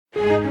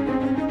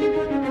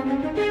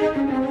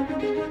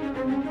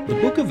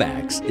book of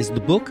Acts is the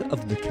book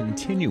of the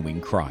continuing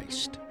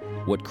Christ.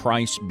 What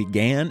Christ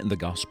began in the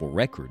gospel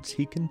records,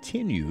 he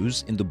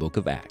continues in the book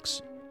of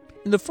Acts.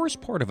 In the first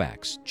part of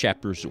Acts,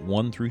 chapters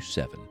 1 through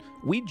 7,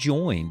 we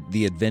joined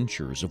the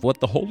adventures of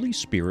what the Holy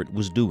Spirit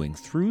was doing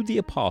through the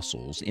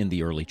apostles in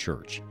the early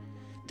church.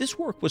 This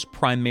work was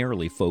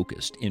primarily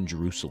focused in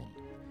Jerusalem.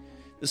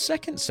 The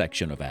second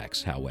section of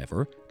Acts,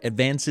 however,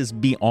 advances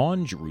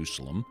beyond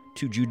Jerusalem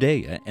to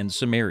Judea and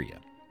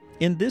Samaria.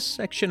 In this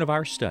section of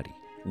our study,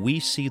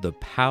 we see the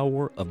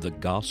power of the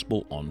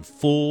gospel on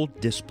full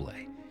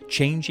display,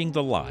 changing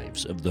the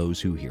lives of those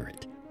who hear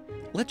it.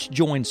 Let's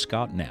join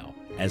Scott now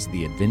as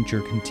the adventure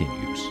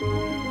continues.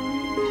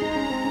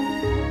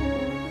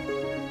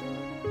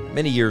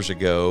 Many years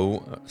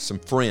ago, some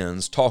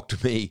friends talked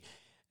to me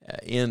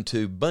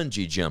into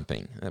bungee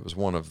jumping. That was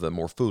one of the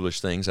more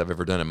foolish things I've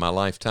ever done in my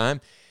lifetime.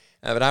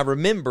 But I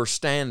remember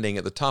standing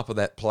at the top of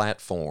that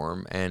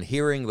platform and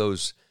hearing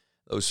those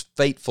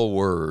fateful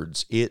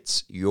words,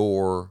 "It's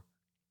your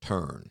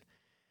turn."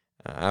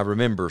 I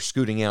remember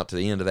scooting out to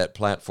the end of that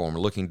platform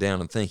and looking down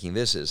and thinking,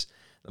 this is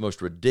the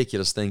most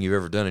ridiculous thing you've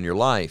ever done in your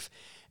life.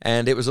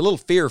 And it was a little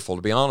fearful,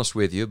 to be honest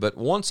with you, but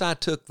once I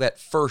took that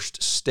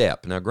first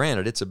step, now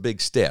granted, it's a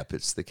big step.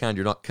 It's the kind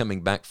you're not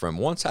coming back from.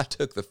 Once I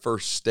took the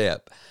first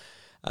step,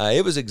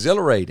 it was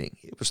exhilarating.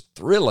 It was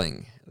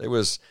thrilling. There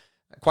was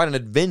quite an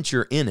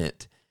adventure in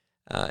it.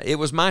 It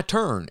was my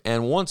turn,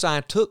 and once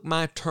I took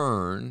my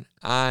turn,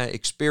 I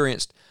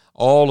experienced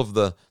all of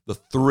the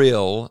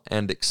thrill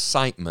and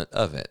excitement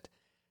of it.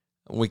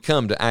 When we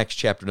come to Acts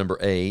chapter number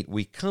 8,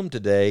 we come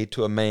today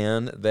to a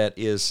man that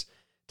is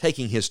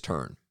taking his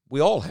turn.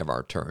 We all have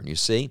our turn, you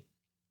see.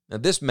 Now,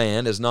 this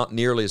man is not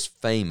nearly as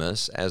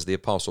famous as the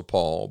Apostle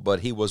Paul,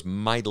 but he was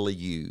mightily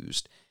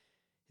used.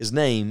 His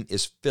name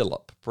is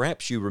Philip.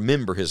 Perhaps you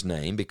remember his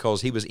name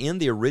because he was in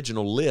the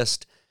original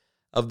list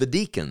of the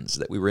deacons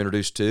that we were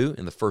introduced to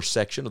in the first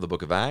section of the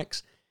book of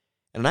Acts.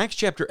 And in Acts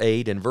chapter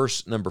 8 and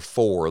verse number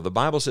 4, the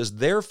Bible says,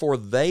 "Therefore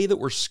they that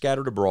were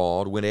scattered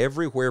abroad went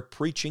everywhere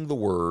preaching the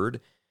word.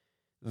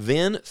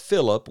 Then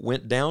Philip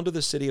went down to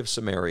the city of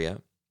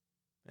Samaria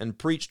and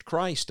preached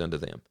Christ unto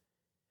them.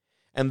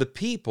 And the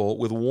people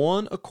with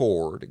one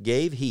accord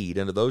gave heed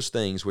unto those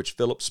things which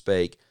Philip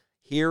spake,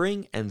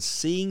 hearing and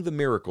seeing the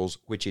miracles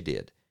which he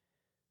did.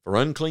 For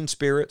unclean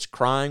spirits,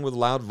 crying with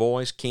loud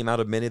voice, came out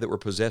of many that were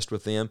possessed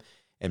with them,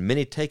 and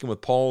many taken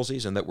with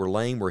palsies, and that were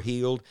lame were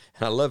healed."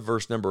 And I love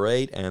verse number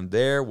 8, "And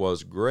there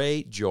was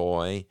great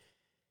joy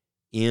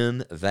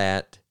in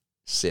that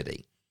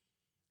city."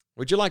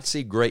 Would you like to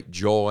see great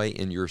joy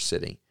in your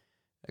city?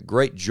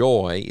 Great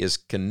joy is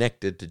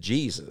connected to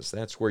Jesus.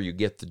 That's where you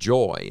get the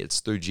joy. It's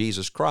through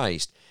Jesus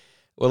Christ.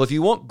 Well, if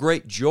you want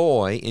great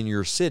joy in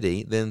your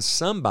city, then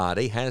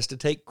somebody has to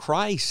take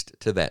Christ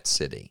to that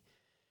city.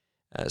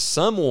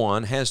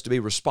 Someone has to be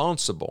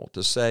responsible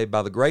to say,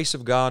 by the grace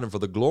of God and for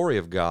the glory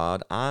of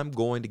God, I'm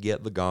going to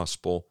get the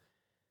gospel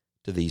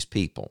to these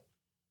people.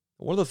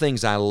 One of the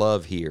things I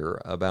love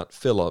here about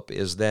Philip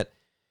is that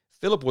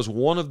Philip was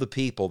one of the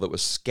people that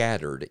was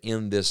scattered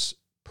in this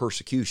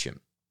persecution.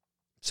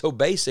 So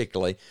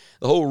basically,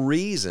 the whole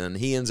reason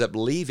he ends up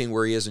leaving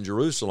where he is in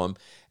Jerusalem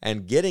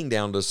and getting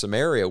down to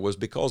Samaria was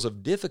because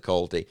of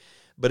difficulty.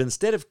 But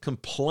instead of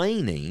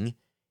complaining,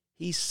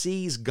 he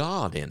sees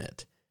God in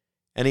it.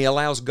 And he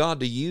allows God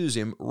to use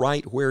him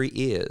right where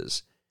he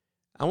is.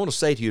 I want to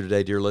say to you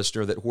today, dear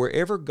listener, that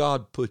wherever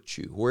God puts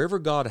you, wherever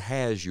God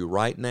has you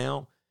right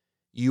now,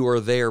 you are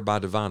there by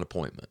divine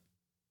appointment.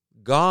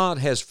 God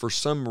has for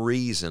some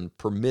reason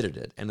permitted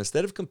it. And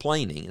instead of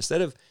complaining,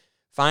 instead of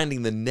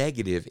finding the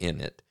negative in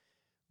it,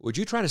 would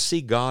you try to see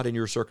God in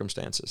your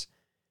circumstances?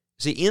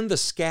 See, in the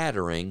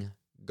scattering,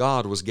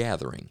 God was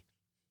gathering.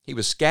 He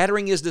was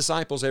scattering his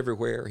disciples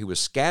everywhere. He was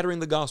scattering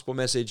the gospel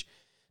message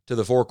to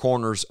the four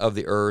corners of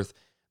the earth.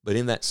 But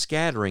in that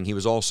scattering, he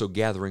was also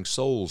gathering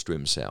souls to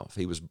himself.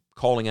 He was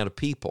calling out a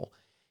people.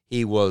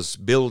 He was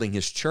building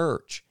his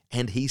church,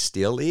 and he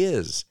still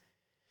is.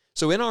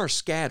 So in our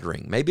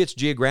scattering, maybe it's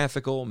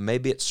geographical,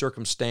 maybe it's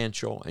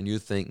circumstantial, and you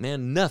think,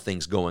 man,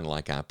 nothing's going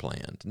like I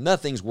planned.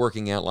 Nothing's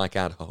working out like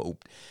I'd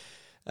hoped.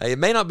 It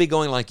may not be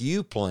going like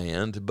you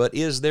planned, but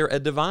is there a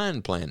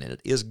divine plan in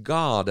it? Is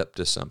God up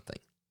to something?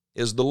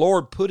 Is the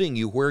Lord putting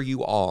you where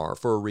you are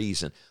for a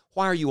reason?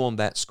 Why are you on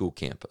that school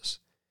campus?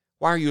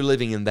 Why are you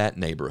living in that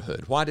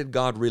neighborhood? Why did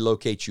God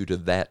relocate you to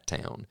that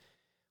town?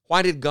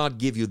 Why did God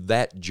give you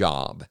that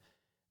job?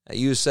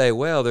 You say,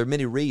 well, there are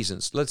many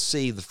reasons. Let's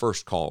see the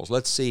first cause.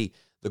 Let's see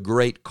the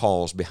great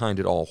cause behind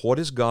it all. What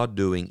is God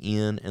doing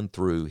in and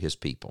through his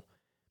people?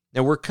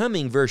 Now, we're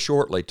coming very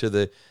shortly to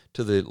the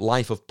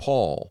life of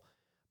Paul,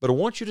 but I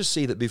want you to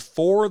see that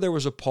before there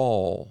was a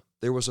Paul,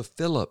 there was a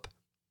Philip.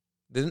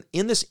 Then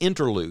in this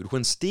interlude,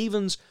 when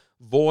Stephen's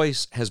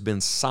voice has been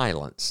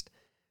silenced,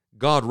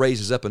 God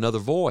raises up another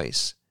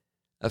voice.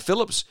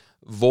 Philip's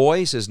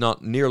voice is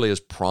not nearly as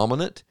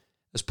prominent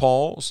as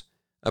Paul's.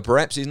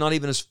 Perhaps he's not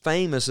even as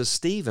famous as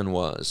Stephen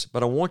was,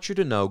 but I want you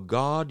to know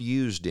God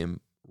used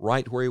him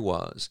right where he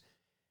was,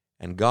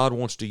 and God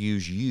wants to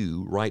use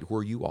you right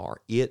where you are.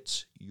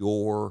 It's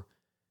your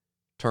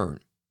turn.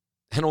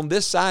 And on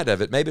this side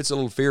of it, maybe it's a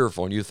little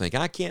fearful, and you think,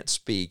 I can't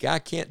speak, I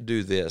can't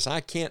do this, I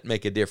can't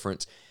make a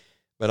difference.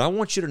 But I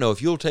want you to know,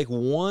 if you'll take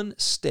one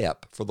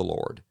step for the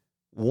Lord,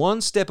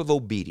 one step of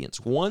obedience,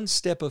 one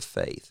step of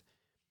faith,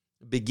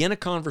 begin a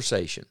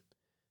conversation,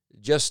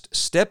 just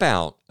step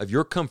out of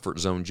your comfort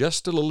zone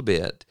just a little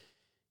bit,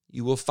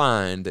 you will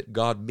find that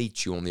God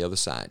meets you on the other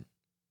side.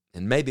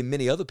 And maybe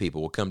many other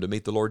people will come to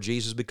meet the Lord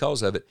Jesus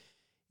because of it.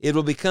 It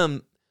will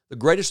become the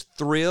greatest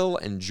thrill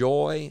and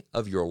joy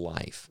of your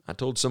life. I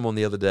told someone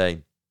the other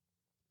day,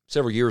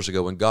 several years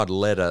ago, when God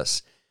led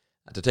us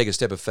to take a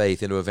step of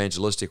faith into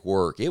evangelistic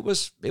work, it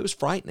was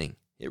frightening.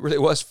 It really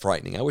was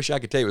frightening. I wish I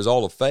could tell you it was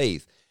all of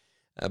faith,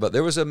 but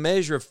there was a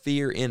measure of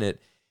fear in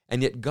it.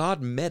 And yet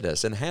God met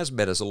us and has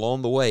met us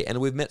along the way. And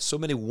we've met so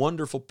many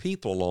wonderful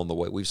people along the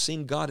way. We've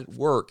seen God at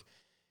work.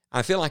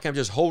 I feel like I'm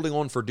just holding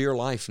on for dear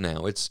life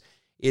now. It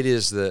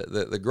is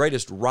the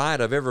greatest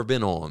ride I've ever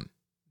been on.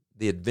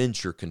 The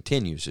adventure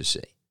continues, you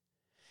see.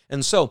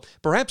 And so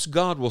perhaps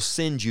God will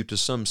send you to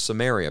some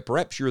Samaria.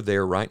 Perhaps you're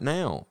there right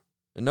now.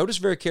 And notice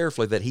very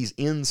carefully that he's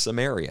in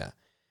Samaria.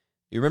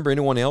 You remember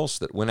anyone else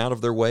that went out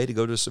of their way to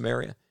go to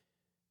Samaria?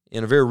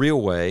 In a very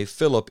real way,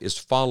 Philip is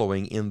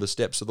following in the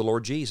steps of the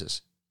Lord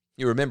Jesus.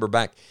 You remember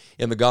back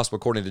in the Gospel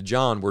according to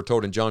John, we're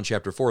told in John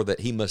chapter 4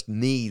 that he must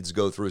needs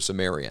go through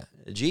Samaria.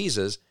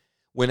 Jesus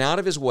went out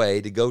of his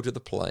way to go to the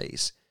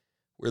place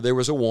where there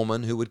was a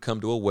woman who would come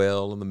to a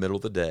well in the middle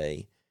of the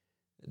day,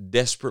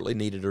 desperately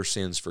needed her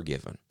sins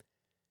forgiven.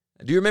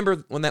 Do you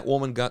remember when that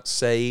woman got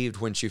saved,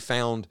 when she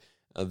found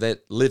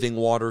that living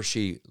water?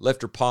 She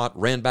left her pot,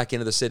 ran back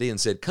into the city and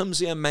said, "Come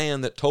see a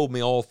man that told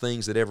me all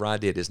things that ever I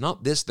did. Is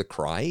not this the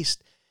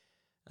Christ?"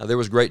 There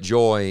was great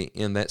joy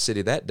in that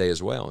city that day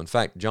as well. In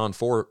fact, John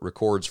 4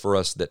 records for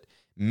us that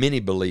many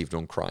believed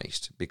on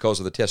Christ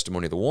because of the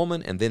testimony of the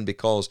woman and then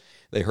because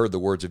they heard the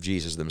words of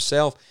Jesus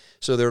themselves.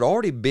 So there had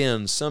already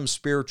been some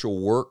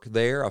spiritual work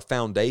there, a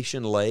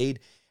foundation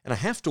laid. And I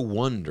have to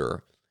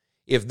wonder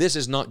if this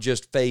is not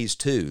just phase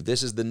 2.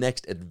 This is the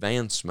next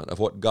advancement of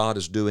what God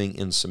is doing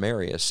in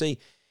Samaria. See,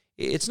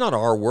 it's not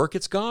our work,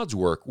 it's God's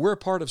work. We're a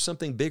part of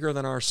something bigger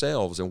than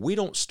ourselves, and we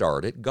don't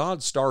start it.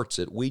 God starts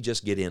it. We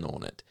just get in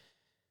on it.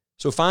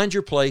 So find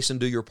your place and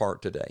do your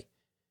part today.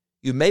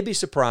 You may be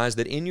surprised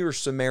that in your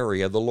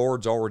Samaria, the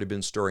Lord's already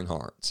been stirring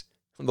hearts.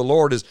 The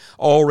Lord has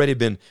already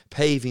been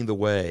paving the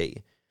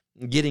way,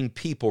 getting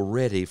people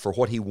ready for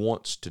what he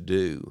wants to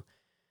do.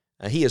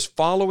 He is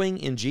following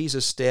in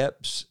Jesus'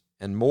 steps,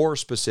 and more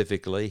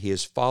specifically, he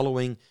is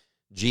following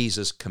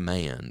Jesus'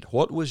 command.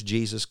 What was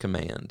Jesus'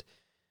 command?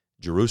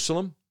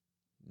 Jerusalem,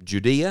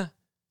 Judea,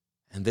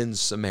 and then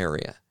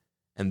Samaria,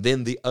 and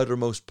then the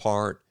uttermost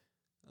part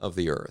of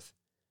the earth.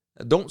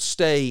 Don't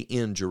stay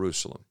in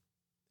Jerusalem,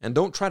 and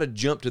don't try to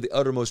jump to the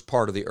uttermost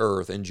part of the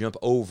earth and jump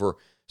over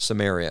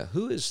Samaria.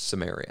 Who is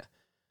Samaria?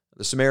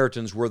 The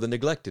Samaritans were the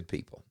neglected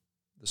people.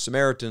 The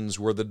Samaritans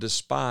were the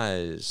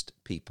despised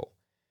people.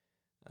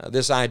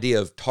 This idea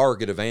of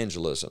target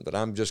evangelism, that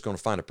I'm just going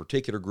to find a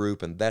particular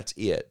group and that's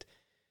it.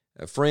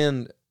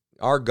 Friend,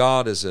 our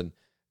God is a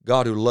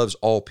God who loves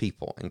all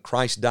people, and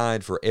Christ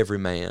died for every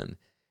man.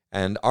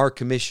 And our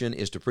commission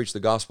is to preach the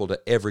gospel to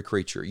every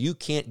creature. You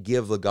can't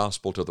give the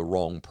gospel to the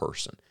wrong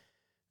person.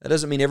 That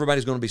doesn't mean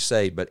everybody's going to be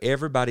saved, but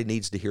everybody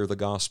needs to hear the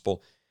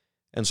gospel.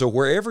 And so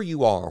wherever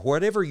you are,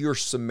 whatever your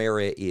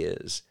Samaria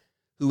is,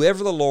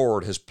 whoever the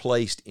Lord has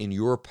placed in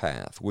your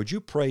path, would you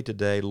pray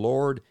today,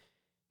 Lord,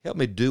 help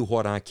me do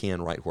what I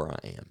can right where I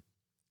am.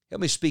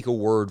 Help me speak a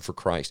word for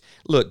Christ.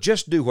 Look,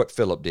 just do what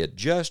Philip did.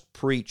 Just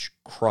preach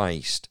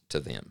Christ to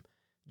them.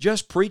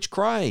 Just preach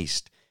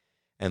Christ.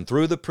 And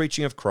through the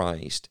preaching of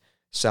Christ,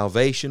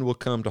 salvation will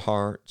come to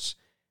hearts,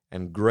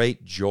 and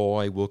great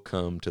joy will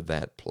come to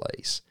that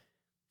place.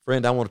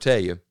 Friend, I want to tell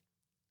you,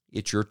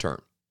 it's your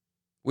turn.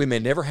 We may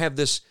never have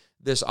this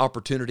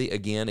opportunity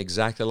again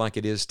exactly like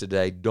it is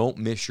today. Don't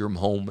miss your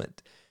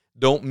moment.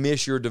 Don't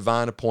miss your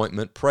divine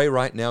appointment. Pray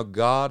right now,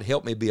 God,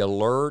 help me be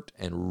alert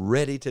and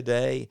ready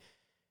today.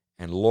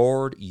 And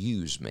Lord,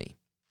 use me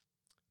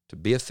to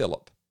be a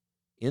Philip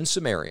in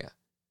Samaria,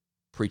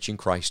 preaching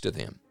Christ to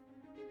them.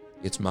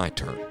 It's my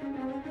turn.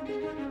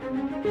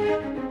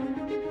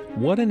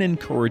 What an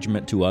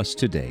encouragement to us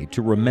today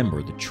to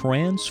remember the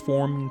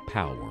transforming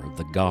power of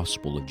the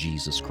gospel of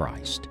Jesus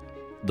Christ.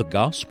 The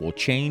gospel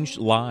changed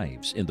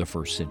lives in the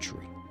first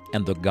century,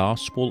 and the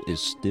gospel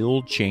is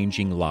still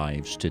changing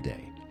lives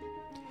today.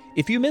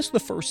 If you missed the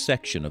first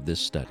section of this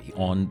study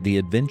on The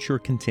Adventure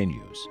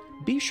Continues,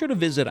 be sure to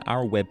visit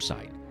our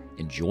website,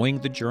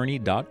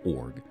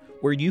 enjoyingthejourney.org,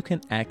 where you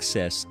can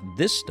access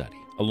this study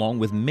along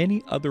with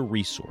many other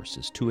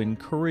resources to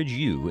encourage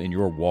you in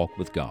your walk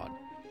with God.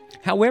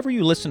 However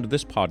you listen to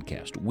this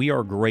podcast, we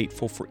are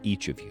grateful for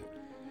each of you.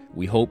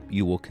 We hope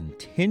you will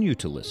continue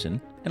to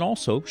listen and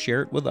also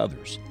share it with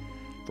others.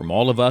 From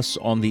all of us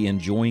on the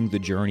Enjoying the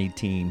Journey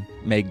team,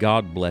 may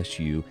God bless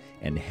you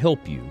and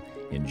help you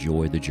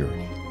enjoy the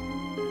journey.